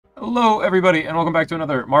Hello everybody and welcome back to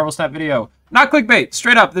another Marvel Snap video. Not clickbait,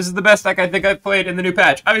 straight up, this is the best deck I think I've played in the new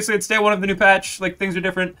patch. Obviously it's day one of the new patch, like things are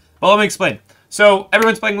different, but let me explain. So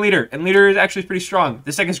everyone's playing Leader, and Leader is actually pretty strong.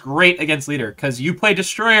 This deck is great against Leader, because you play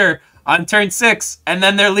Destroyer on turn 6, and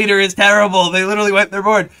then their Leader is terrible. They literally wiped their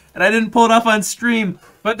board, and I didn't pull it off on stream,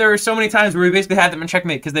 but there were so many times where we basically had them in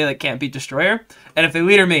checkmate because they can't beat Destroyer, and if they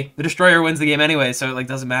Leader me, the Destroyer wins the game anyway, so it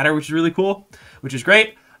doesn't matter, which is really cool, which is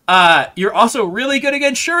great. You're also really good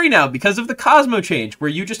against Shuri now because of the Cosmo change, where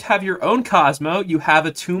you just have your own Cosmo. You have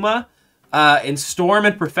Attuma, in Storm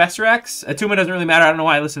and Professor X. Attuma doesn't really matter. I don't know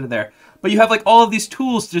why I listed it there. But you have like all of these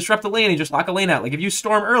tools to disrupt the lane and just lock a lane out. Like if you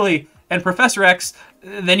Storm early and Professor X,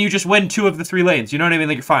 then you just win 2 of the 3 lanes. You know what I mean?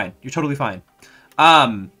 Like you're fine. You're totally fine.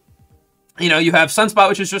 You know, you have Sunspot,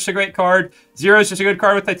 which is just a great card. Zero is just a good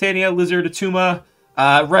card with Titania, Lizard, Attuma,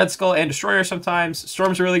 Red Skull, and Destroyer sometimes.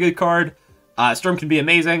 Storm's a really good card. Storm can be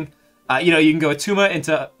amazing. You know, you can go Attuma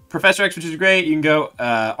into Professor X, which is great. You can go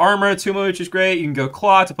Armor Attuma, which is great. You can go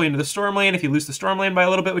Klaw to play into the Storm lane if you lose the Storm lane by a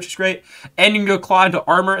little bit, which is great. And you can go Klaw into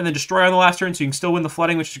Armor and then Destroy on the last turn, so you can still win the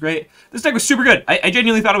flooding, which is great. This deck was super good. I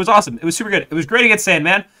genuinely thought it was awesome. It was super good. It was great against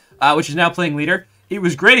Sandman, which is now playing Leader. It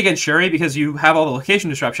was great against Shuri because you have all the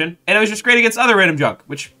location disruption. And it was just great against other random junk,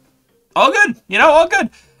 which, all good. You know, all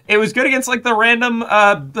good. It was good against, like, the random,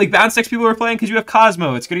 like, bounce decks people were playing because you have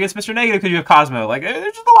Cosmo. It's good against Mr. Negative because you have Cosmo. Like,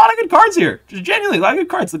 there's just a lot of good cards here. Just genuinely, a lot of good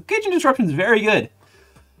cards. Location Disruption is very good.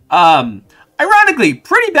 Ironically,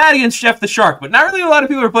 pretty bad against Jeff the Shark, but not really a lot of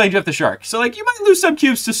people are playing Jeff the Shark. So, like, you might lose some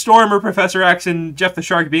cubes to Storm or Professor X and Jeff the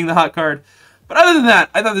Shark being the hot card. But other than that,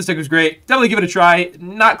 I thought this deck was great. Definitely give it a try.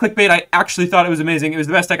 Not clickbait. I actually thought it was amazing. It was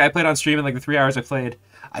the best deck I played on stream in, like, the 3 hours I played.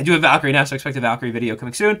 I do have Valkyrie now, so I expect a Valkyrie video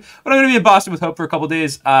coming soon. But I'm going to be in Boston with Hope for a couple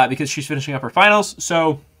days because she's finishing up her finals.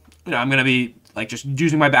 So, you know, I'm going to be, like, just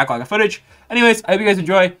using my backlog of footage. Anyways, I hope you guys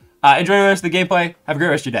enjoy. Enjoy the rest of the gameplay. Have a great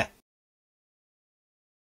rest of your day.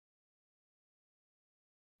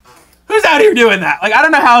 Who's out here doing that? Like, I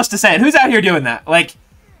don't know how else to say it. Who's out here doing that? Like,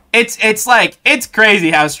 it's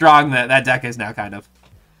crazy how strong that deck is now, kind of.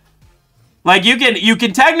 Like, you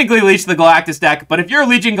can technically leech the Galactus deck, but if you're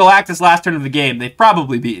leeching Galactus last turn of the game, they've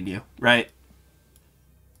probably beaten you, right?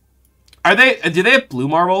 Do they have Blue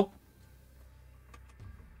Marvel?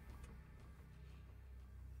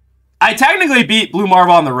 I technically beat Blue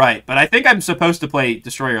Marvel on the right, but I think I'm supposed to play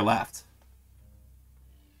Destroyer left.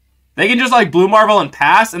 They can just, like, Blue Marvel and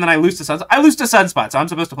pass, and then I lose to Sunspot. I lose to Sunspot, so I'm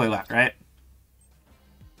supposed to play left, right?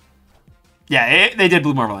 Yeah, they did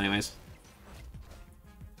Blue Marvel anyways.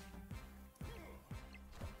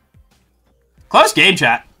 Close game,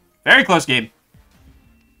 chat. Very close game.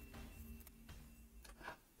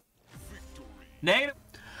 Negative.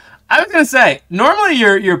 I was gonna say, normally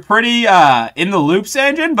you're pretty in the loops,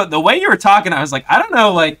 engine, but the way you were talking, I was like, I don't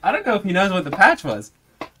know if he knows what the patch was.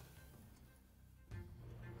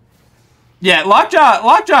 Yeah,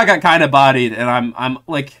 Lockjaw got kind of bodied, and I'm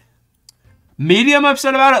like medium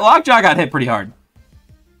upset about it. Lockjaw got hit pretty hard.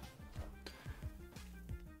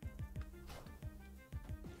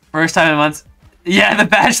 First time in months. Yeah, the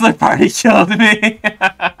bachelor party killed me.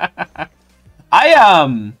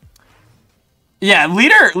 Yeah,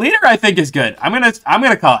 leader I think is good. I'm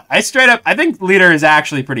gonna call it. I think leader is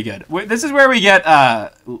actually pretty good. This is where we get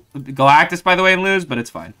Galactus, by the way, and lose, but it's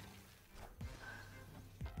fine.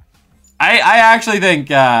 I actually think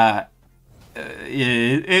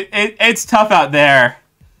it's tough out there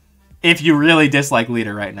if you really dislike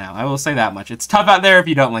leader right now. I will say that much. It's tough out there if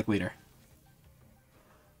you don't like leader.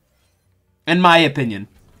 In my opinion,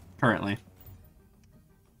 currently.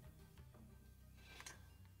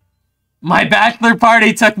 My bachelor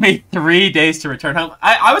party took me 3 days to return home.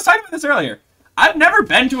 I was talking about this earlier. I've never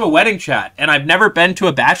been to a wedding chat, and I've never been to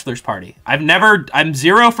a bachelor's party. I'm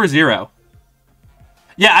 0 for 0.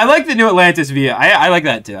 Yeah, I like the New Atlantis via. I like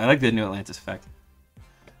that too. I like the New Atlantis effect.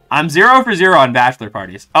 I'm 0 for 0 on bachelor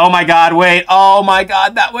parties. Oh my god, wait. Oh my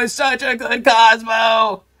god, that was such a good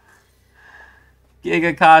Cosmo.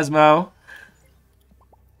 Giga Cosmo.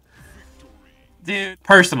 Dude,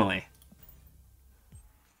 personally,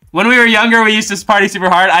 when we were younger, we used to party super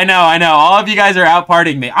hard. I know. All of you guys are out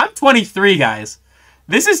partying me. I'm 23, guys.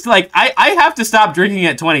 This is like, I have to stop drinking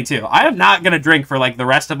at 22. I am not going to drink for like the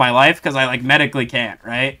rest of my life because I like medically can't,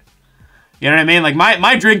 right? You know what I mean? Like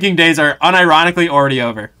my drinking days are unironically already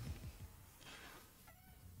over.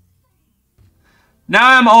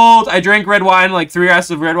 Now I'm old. I drink red wine, like 3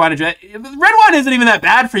 glasses of red wine. Red wine isn't even that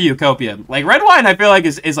bad for you, Copium. Like, red wine, I feel like,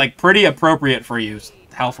 is like, pretty appropriate for you,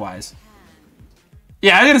 health-wise.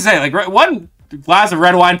 Yeah, I was gonna say, like, 1 glass of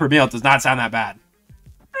red wine per meal does not sound that bad.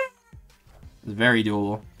 It's very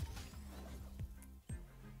doable.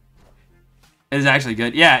 Is actually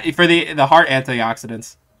good. Yeah, for the heart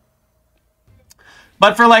antioxidants.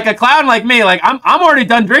 But for like a clown like me, like I'm already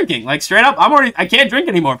done drinking. Like straight up, I can't drink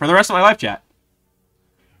anymore for the rest of my life, chat.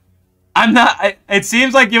 I'm not. It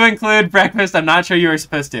seems like you include breakfast. I'm not sure you were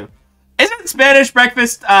supposed to. Isn't Spanish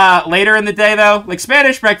breakfast later in the day though? Like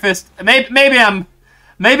Spanish breakfast, maybe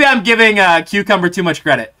I'm giving Cucumber too much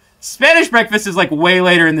credit. Spanish breakfast is like way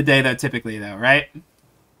later in the day though, typically though, right?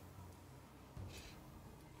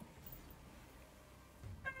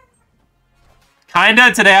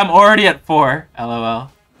 Kinda. Today I'm already at 4.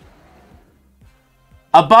 LOL.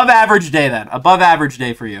 Above average day then. Above average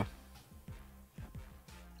day for you.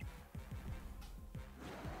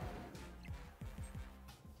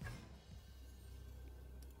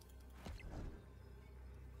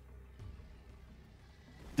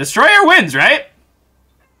 Destroyer wins, right?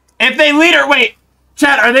 If they leader... Wait.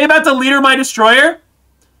 Chat, are they about to leader my Destroyer?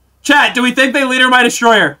 Chat, do we think they leader my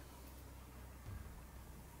Destroyer?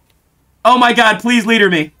 Oh my god, please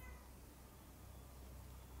leader me.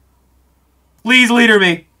 Please leader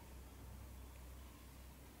me.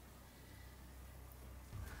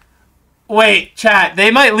 Wait, chat,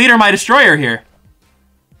 they might leader my Destroyer here.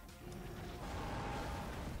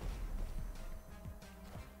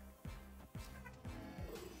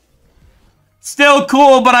 Still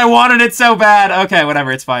cool, but I wanted it so bad. Okay,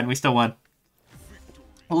 whatever, it's fine. We still won.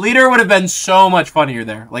 Leader would have been so much funnier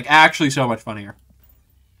there. Like, actually so much funnier.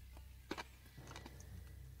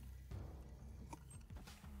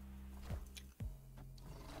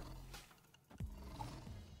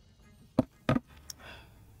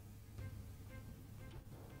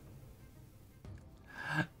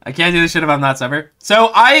 I can't do this shit if I'm not sober.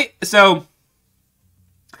 So,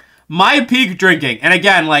 my peak drinking, and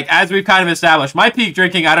again, like, as we've kind of established, my peak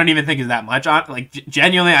drinking I don't even think is that much. Like,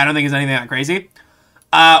 genuinely, I don't think it's anything that crazy.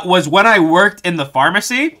 Was when I worked in the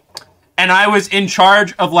pharmacy, and I was in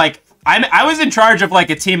charge of, like, I was in charge of, like,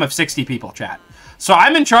 a team of 60 people, chat. So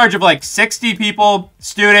I'm in charge of, like, 60 people,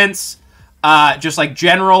 students, just, like,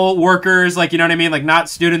 general workers, like, you know what I mean? Like, not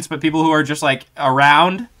students, but people who are just, like,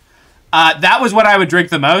 around. That was when I would drink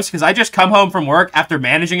the most, because I just come home from work after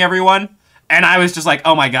managing everyone, and I was just like,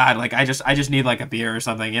 oh my god, like, I just need, like, a beer or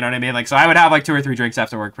something, you know what I mean? Like, so I would have, like, 2 or 3 drinks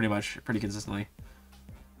after work pretty consistently.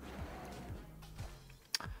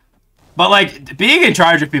 But, like, being in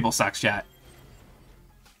charge of people sucks, chat.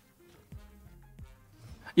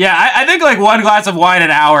 Yeah, I think, like, 1 glass of wine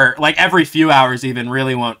an hour, like, every few hours even,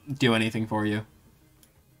 really won't do anything for you.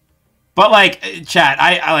 But, like, chat,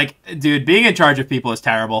 I like, dude, being in charge of people is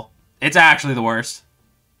terrible. It's actually the worst.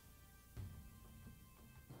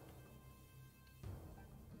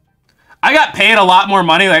 I got paid a lot more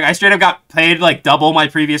money. Like, I straight up got paid, like, double my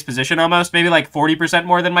previous position almost. Maybe, like, 40%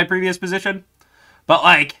 more than my previous position. But,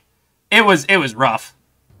 like, it was rough.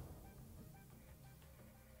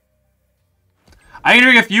 I can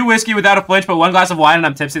drink a few whiskey without a flinch, but 1 glass of wine and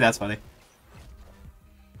I'm tipsy. That's funny.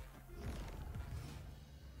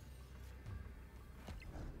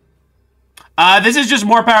 This is just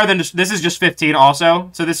more power than... This is just 15 also.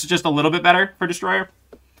 So this is just a little bit better for Destroyer.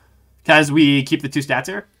 Because we keep the 2 stats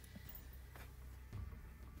here.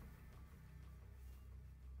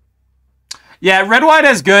 Yeah, red wine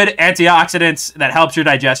has good antioxidants that helps your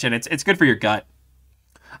digestion. It's good for your gut.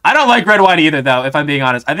 I don't like red wine either, though, if I'm being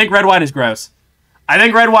honest. I think red wine is gross. I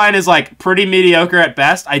think red wine is, like, pretty mediocre at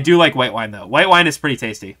best. I do like white wine, though. White wine is pretty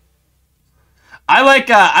tasty. I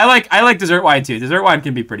like dessert wine, too. Dessert wine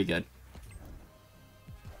can be pretty good.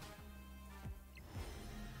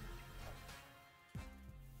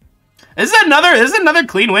 This is another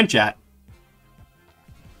clean win, chat.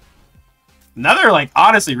 Another, like,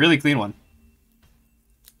 honestly, really clean one.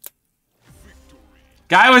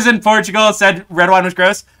 Guy was in Portugal, said red wine was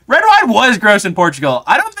gross. Red wine was gross in Portugal.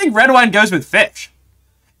 I don't think red wine goes with fish.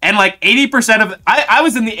 And, like, 80% of... I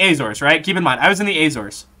was in the Azores, right? Keep in mind, I was in the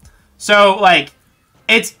Azores. So, like,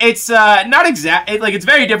 it's not exact... it's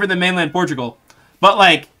very different than mainland Portugal. But,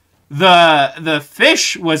 like, the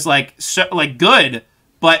fish was, like, so, like, good.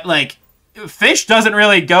 But, like, fish doesn't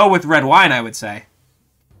really go with red wine, I would say.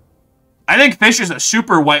 I think fish is a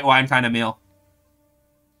super white wine kind of meal.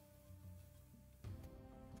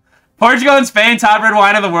 Portugal and Spain, top red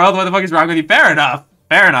wine of the world. What the fuck is wrong with you? Fair enough.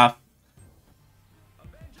 Fair enough.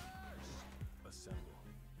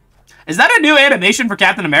 Is that a new animation for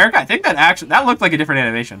Captain America? I think that looked like a different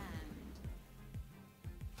animation.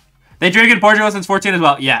 They drink in Portugal since 14 as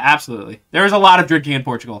well. Yeah, absolutely. There was a lot of drinking in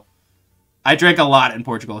Portugal. I drank a lot in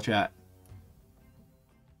Portugal, chat.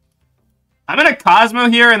 I'm gonna Cosmo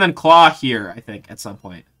here and then Klaw here, I think, at some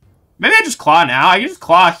point. Maybe I just Klaw now. I can just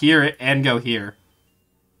Klaw here and go here.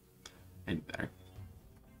 Maybe better.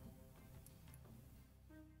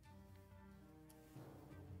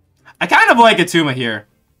 I kind of like Attuma here.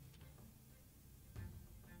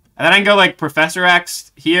 And then I can go like Professor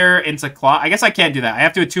X here into Klaw. I guess I can't do that. I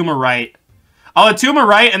have to Attuma right. I'll Attuma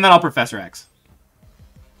right, and then I'll Professor X.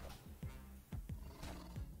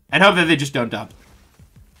 And hope that they just don't dump.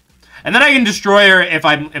 And then I can destroy her if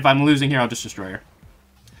I'm losing here. I'll just destroy her.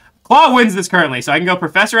 Klaw wins this currently, so I can go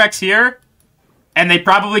Professor X here, and they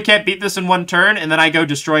probably can't beat this in one turn. And then I go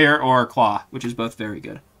Destroyer or Klaw, which is both very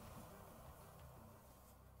good.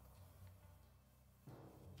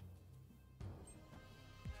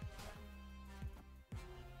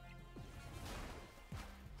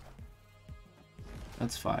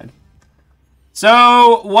 That's fine.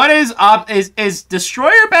 So, what is up? Is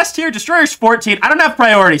Destroyer best here? Destroyer's 14. I don't have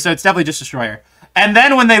priority, so it's definitely just Destroyer. And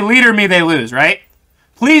then when they leader me, they lose, right?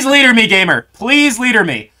 Please leader me, gamer. Please leader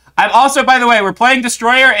me. I'm also, by the way, we're playing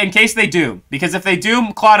Destroyer in case they doom. Because if they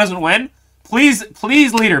doom, Klaw doesn't win. Please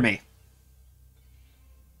leader me.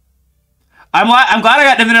 I'm glad I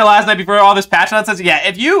got Infinite last night before all this patch nonsense. Yeah,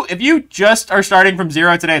 if you just are starting from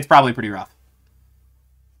 0 today, it's probably pretty rough.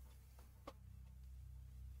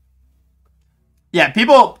 Yeah,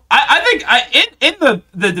 people. I think in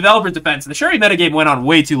the developer's defense, the Shuri metagame went on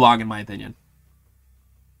way too long, in my opinion.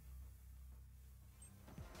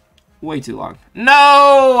 Way too long.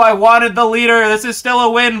 No, I wanted the leader. This is still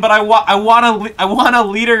a win, but I want a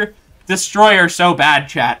leader destroyer so bad,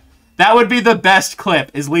 chat. That would be the best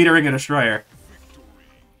clip, is leadering a destroyer.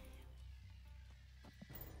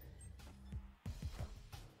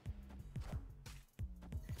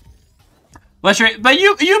 But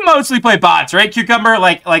you mostly play bots, right, Cucumber?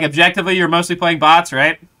 Like objectively, you're mostly playing bots,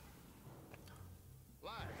 right?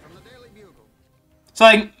 So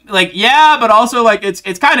like yeah, but also like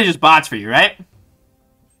it's kind of just bots for you, right?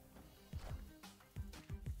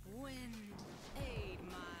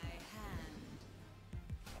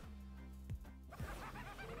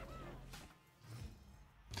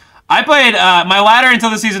 I played my ladder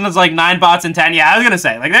until the season was like 9 bots and 10. Yeah, I was gonna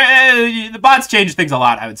say like the bots change things a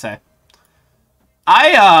lot, I would say.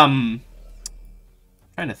 Trying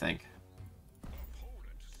to think.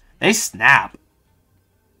 They snap.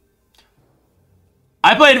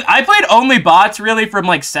 I played only bots really from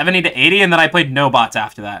like 70 to 80, and then I played no bots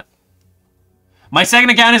after that. My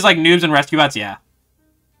second account is like noobs and rescue bots, yeah.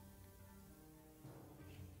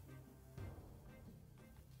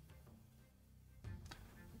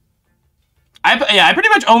 I pretty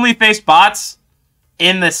much only faced bots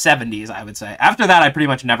in the 70s, I would say. After that, I pretty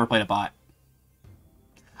much never played a bot.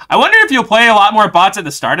 I wonder if you'll play a lot more bots at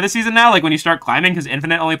the start of the season now, like when you start climbing, because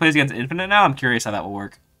Infinite only plays against Infinite now. I'm curious how that will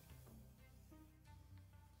work.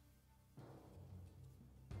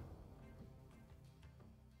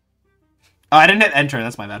 Oh, I didn't hit enter.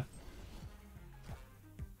 That's my bad.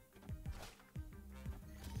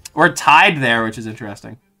 We're tied there, which is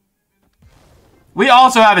interesting. We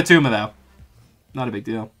also have Attuma, though. Not a big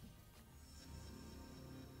deal.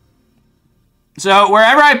 So,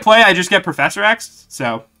 wherever I play, I just get Professor X,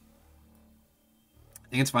 so I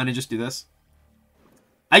think it's fine to just do this.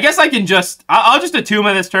 I guess I can just... I'll just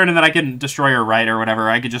Attuma this turn, and then I can destroy her right or whatever.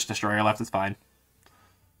 I could just destroy her left. It's fine.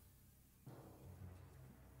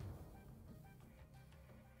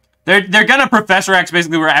 They're gonna Professor X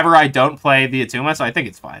basically wherever I don't play the Attuma, so I think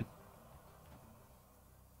it's fine.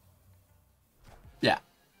 Yeah.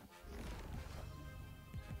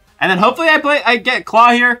 And then hopefully I get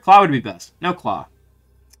Klaw here. Klaw would be best. No Klaw.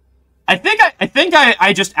 I think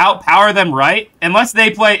I just outpower them right. Unless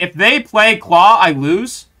they play... If they play Klaw, I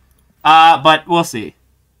lose. But we'll see.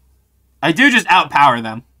 I do just outpower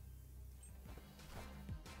them.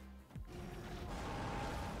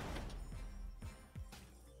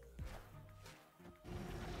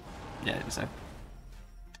 Yeah, just say.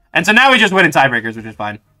 And so now we just win in tiebreakers, which is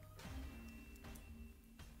fine.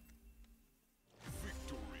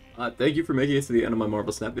 Thank you for making it to the end of my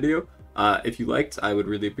Marvel Snap video. If you liked, I would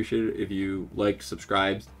really appreciate it if you liked,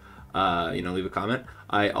 subscribed, leave a comment.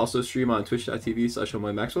 I also stream on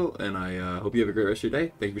twitch.tv/HomeboyMaxwell, and I hope you have a great rest of your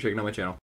day. Thank you for checking out my channel.